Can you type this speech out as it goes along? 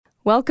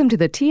Welcome to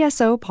the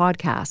TSO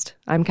podcast.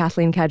 I'm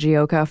Kathleen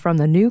Kajioka from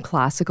the New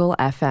Classical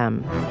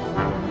FM.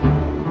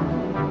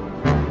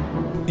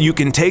 You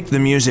can take the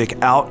music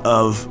out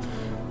of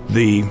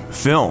the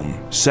film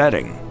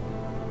setting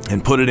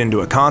and put it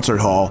into a concert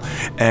hall,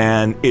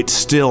 and it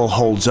still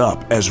holds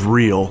up as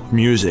real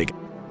music.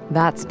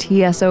 That's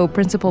TSO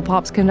Principal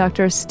Pops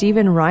Conductor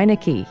Steven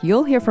Reineke.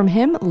 You'll hear from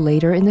him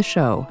later in the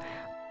show.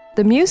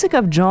 The music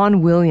of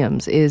John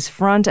Williams is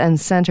front and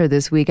center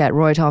this week at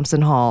Roy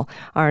Thomson Hall.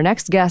 Our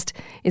next guest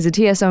is a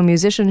TSO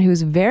musician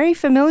who's very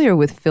familiar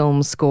with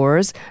film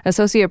scores.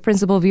 Associate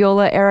Principal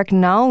Viola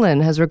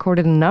Nowlin has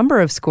recorded a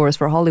number of scores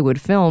for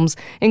Hollywood films,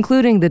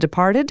 including The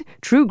Departed,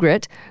 True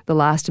Grit, The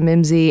Last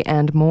Mimsy,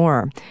 and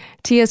more.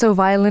 TSO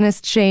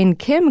violinist Shane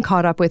Kim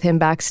caught up with him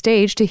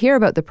backstage to hear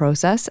about the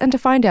process and to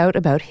find out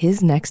about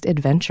his next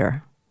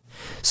adventure.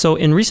 So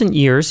in recent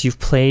years, you've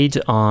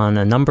played on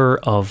a number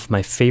of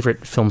my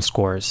favorite film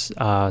scores.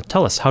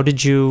 Tell us, how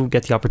did you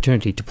get the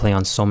opportunity to play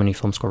on so many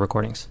film score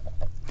recordings?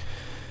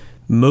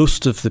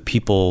 Most of the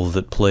people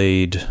that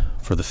played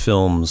for the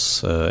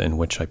films in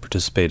which I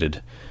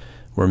participated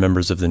were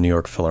members of the New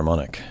York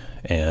Philharmonic.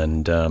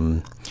 And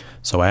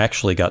so I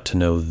actually got to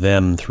know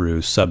them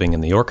through subbing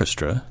in the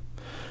orchestra.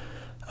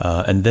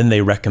 And then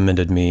they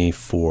recommended me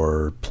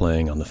for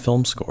playing on the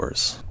film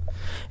scores.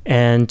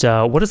 And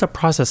what is that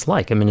process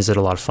like? I mean, is it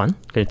a lot of fun?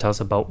 Can you tell us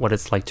about what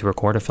it's like to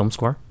record a film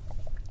score?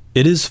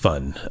 It is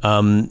fun.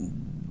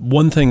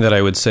 One thing that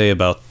I would say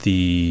about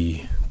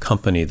the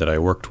company that I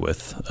worked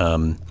with,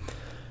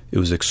 it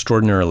was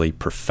extraordinarily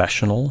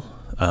professional.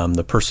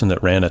 The person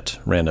that ran it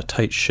ran a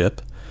tight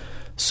ship.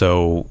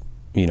 So,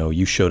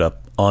 you showed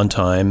up on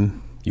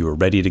time, you were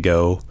ready to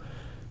go.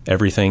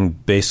 Everything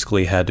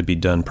basically had to be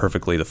done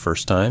perfectly the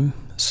first time.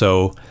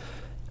 So,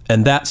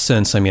 in that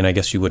sense, I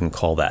guess you wouldn't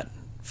call that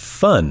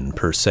fun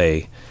per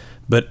se,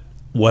 but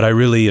what I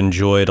really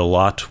enjoyed a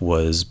lot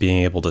was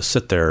being able to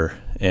sit there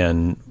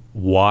and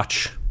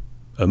watch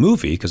a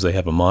movie, because they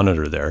have a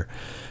monitor there,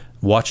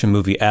 watch a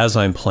movie as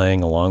I'm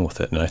playing along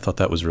with it, and I thought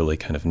that was really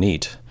kind of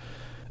neat.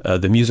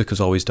 The music is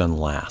always done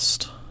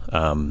last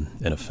in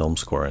a film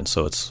score, and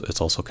so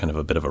it's also kind of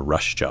a bit of a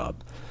rush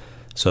job.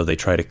 So they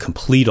try to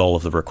complete all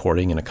of the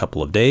recording in a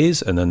couple of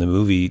days, and then the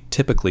movie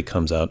typically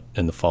comes out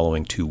in the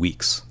following 2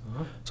 weeks.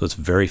 So it's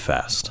very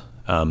fast.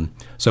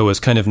 So it was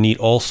kind of neat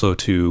also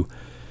to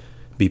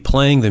be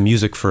playing the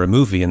music for a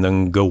movie and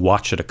then go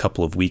watch it a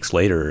couple of weeks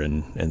later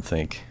and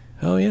think,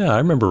 oh yeah, I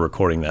remember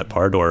recording that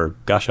part, or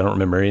gosh, I don't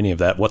remember any of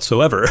that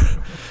whatsoever.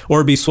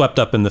 Or be swept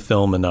up in the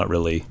film and not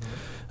really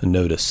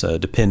notice,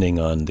 depending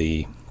on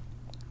the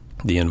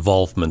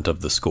involvement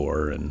of the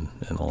score and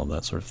all of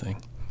that sort of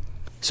thing.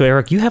 So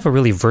Eric, you have a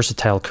really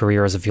versatile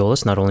career as a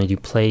violist. Not only do you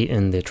play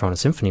in the Toronto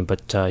Symphony,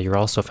 but you're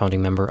also a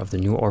founding member of the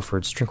New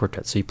Orford String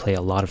Quartet, so you play a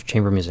lot of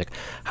chamber music.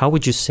 How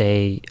would you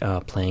say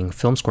playing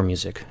film score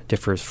music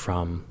differs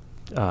from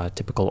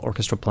typical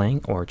orchestra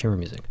playing or chamber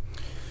music?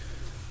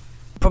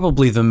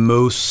 Probably the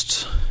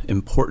most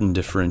important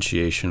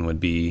differentiation would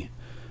be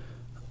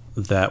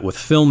that with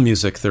film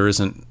music, there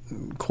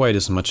isn't quite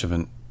as much of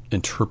an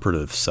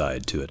interpretive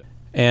side to it.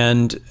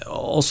 And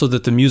also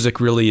that the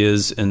music really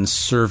is in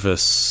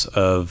service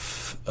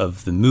of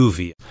the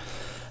movie.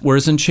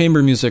 Whereas in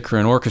chamber music or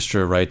an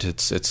orchestra, right,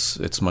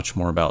 it's much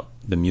more about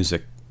the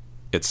music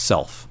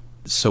itself.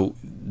 So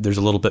there's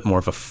a little bit more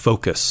of a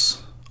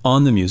focus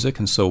on the music,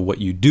 and so what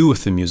you do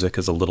with the music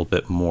is a little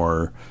bit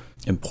more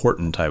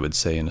important, I would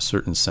say, in a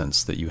certain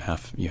sense, that you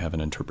have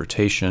an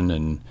interpretation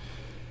and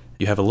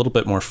you have a little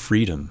bit more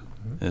freedom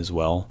as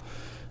well.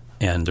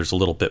 And there's a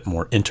little bit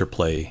more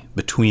interplay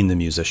between the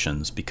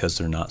musicians because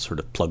they're not sort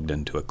of plugged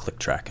into a click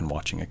track and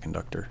watching a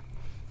conductor.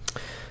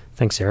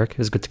 Thanks, Eric. It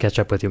was good to catch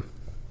up with you.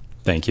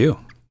 Thank you.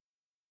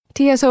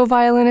 TSO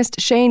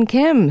violinist Shane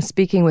Kim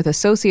speaking with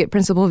Associate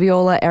Principal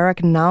Viola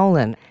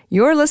Nowlin.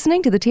 You're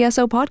listening to the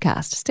TSO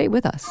podcast. Stay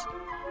with us.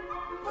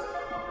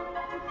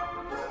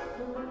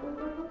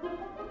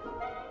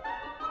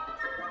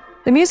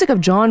 The music of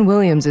John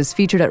Williams is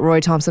featured at Roy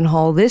Thomson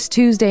Hall this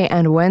Tuesday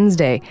and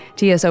Wednesday.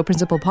 TSO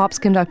Principal Pops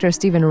Conductor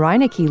Steven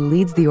Reineke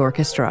leads the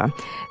orchestra.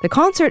 The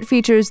concert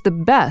features the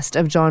best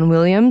of John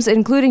Williams,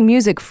 including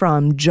music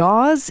from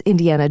Jaws,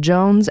 Indiana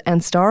Jones,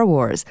 and Star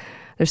Wars.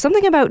 There's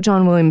something about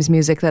John Williams'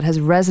 music that has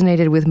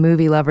resonated with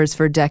movie lovers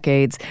for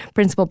decades.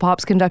 Principal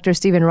Pops Conductor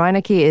Steven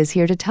Reineke is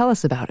here to tell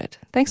us about it.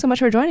 Thanks so much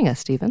for joining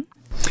us, Steven.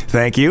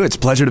 Thank you. It's a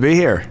pleasure to be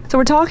here. So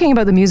we're talking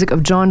about the music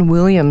of John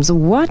Williams.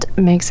 What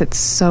makes it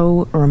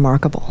so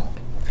remarkable?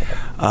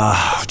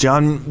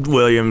 John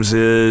Williams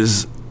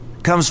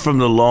comes from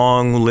the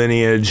long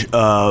lineage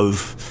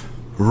of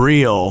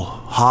real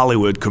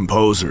Hollywood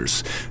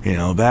composers.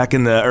 Back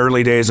in the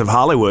early days of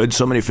Hollywood,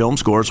 so many film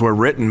scores were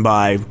written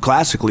by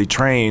classically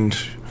trained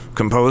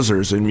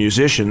composers and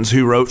musicians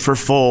who wrote for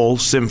full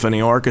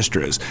symphony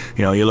orchestras.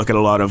 You look at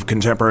a lot of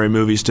contemporary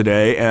movies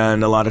today,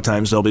 and a lot of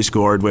times they'll be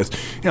scored with,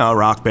 a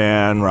rock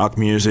band, rock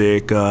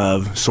music,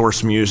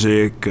 source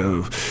music,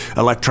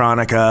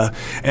 electronica.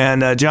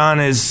 And John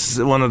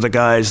is one of the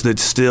guys that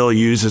still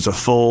uses a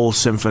full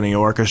symphony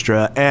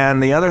orchestra.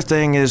 And the other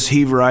thing is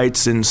he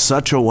writes in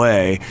such a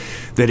way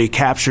that he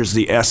captures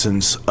the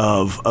essence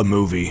of a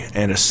movie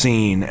and a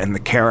scene and the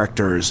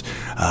characters,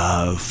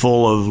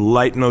 full of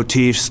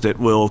leitmotifs that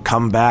will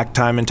come back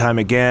time and time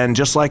again,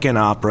 just like in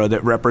opera,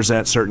 that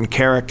represent certain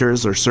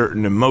characters or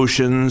certain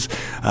emotions,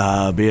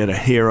 be it a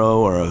hero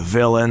or a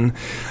villain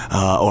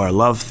or a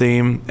love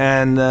theme.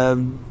 And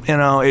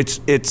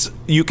it's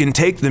you can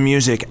take the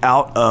music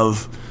out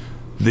of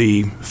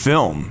the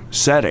film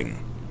setting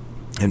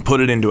and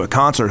put it into a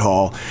concert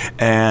hall,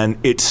 and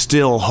it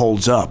still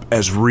holds up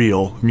as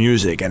real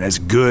music and as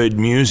good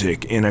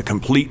music in a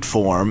complete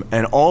form,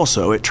 and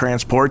also it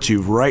transports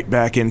you right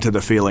back into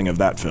the feeling of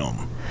that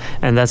film.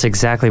 And that's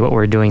exactly what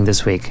we're doing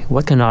this week.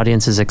 What can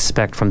audiences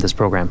expect from this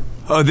program?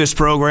 This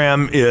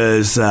program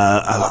is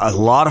a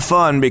lot of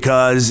fun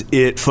because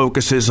it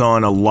focuses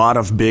on a lot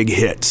of big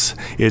hits.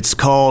 It's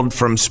called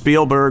From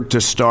Spielberg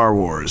to Star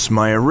Wars.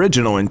 My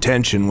original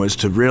intention was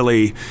to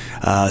really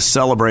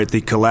celebrate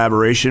the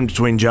collaboration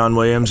between John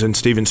Williams and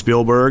Steven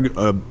Spielberg,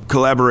 a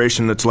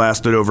collaboration that's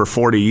lasted over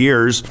 40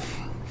 years.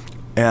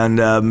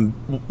 And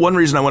one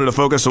reason I wanted to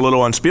focus a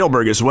little on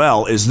Spielberg as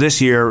well is this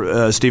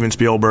year Steven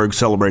Spielberg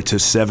celebrates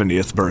his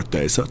 70th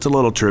birthday. So it's a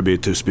little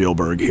tribute to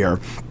Spielberg here.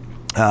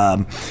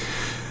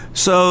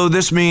 So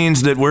this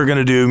means that we're going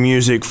to do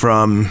music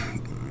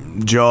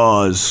from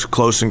Jaws,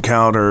 Close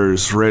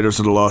Encounters, Raiders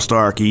of the Lost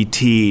Ark,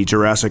 E.T.,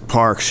 Jurassic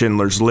Park,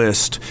 Schindler's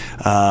List.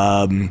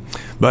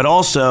 But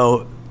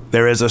also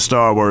there is a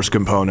Star Wars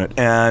component.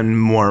 And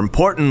more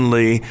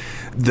importantly,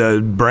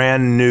 the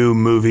brand new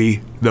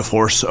movie The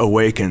Force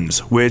Awakens,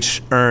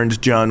 which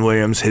earned John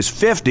Williams his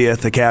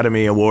 50th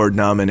Academy Award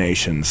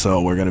nomination.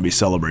 So we're going to be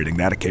celebrating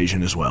that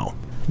occasion as well.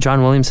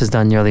 John Williams has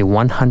done nearly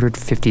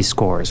 150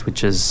 scores,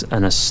 which is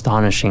an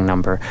astonishing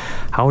number.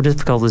 How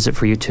difficult is it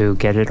for you to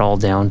get it all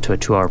down to a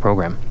 2-hour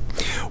program?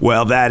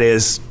 Well, that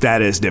is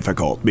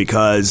difficult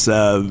because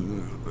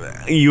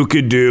you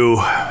could do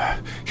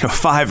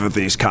 5 of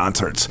these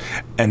concerts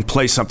and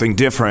play something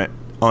different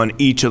on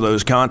each of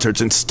those concerts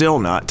and still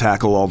not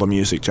tackle all the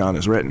music John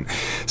has written.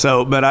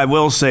 So, but I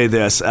will say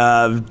this,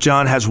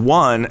 John has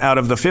won out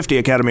of the 50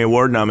 Academy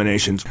Award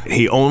nominations.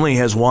 He only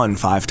has won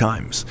 5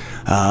 times.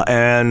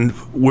 And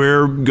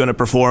we're going to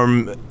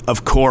perform,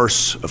 of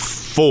course,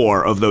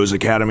 4 of those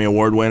Academy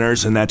Award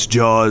winners, and that's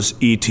Jaws,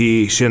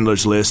 E.T.,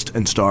 Schindler's List,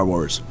 and Star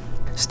Wars.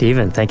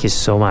 Stephen, thank you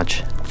so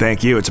much.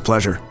 Thank you. It's a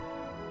pleasure.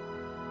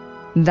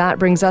 That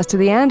brings us to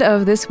the end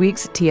of this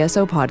week's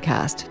TSO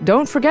podcast.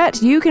 Don't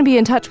forget, you can be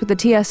in touch with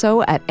the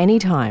TSO at any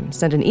time.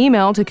 Send an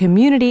email to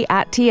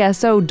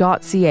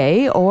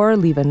community@tso.ca or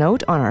leave a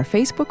note on our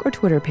Facebook or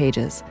Twitter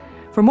pages.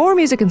 For more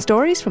music and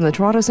stories from the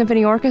Toronto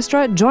Symphony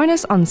Orchestra, join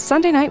us on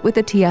Sunday Night with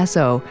the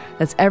TSO.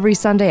 That's every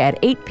Sunday at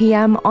 8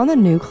 p.m. on the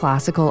New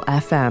Classical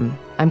FM.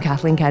 I'm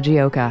Kathleen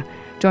Kajioka.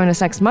 Join us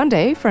next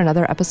Monday for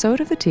another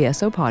episode of the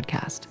TSO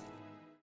podcast.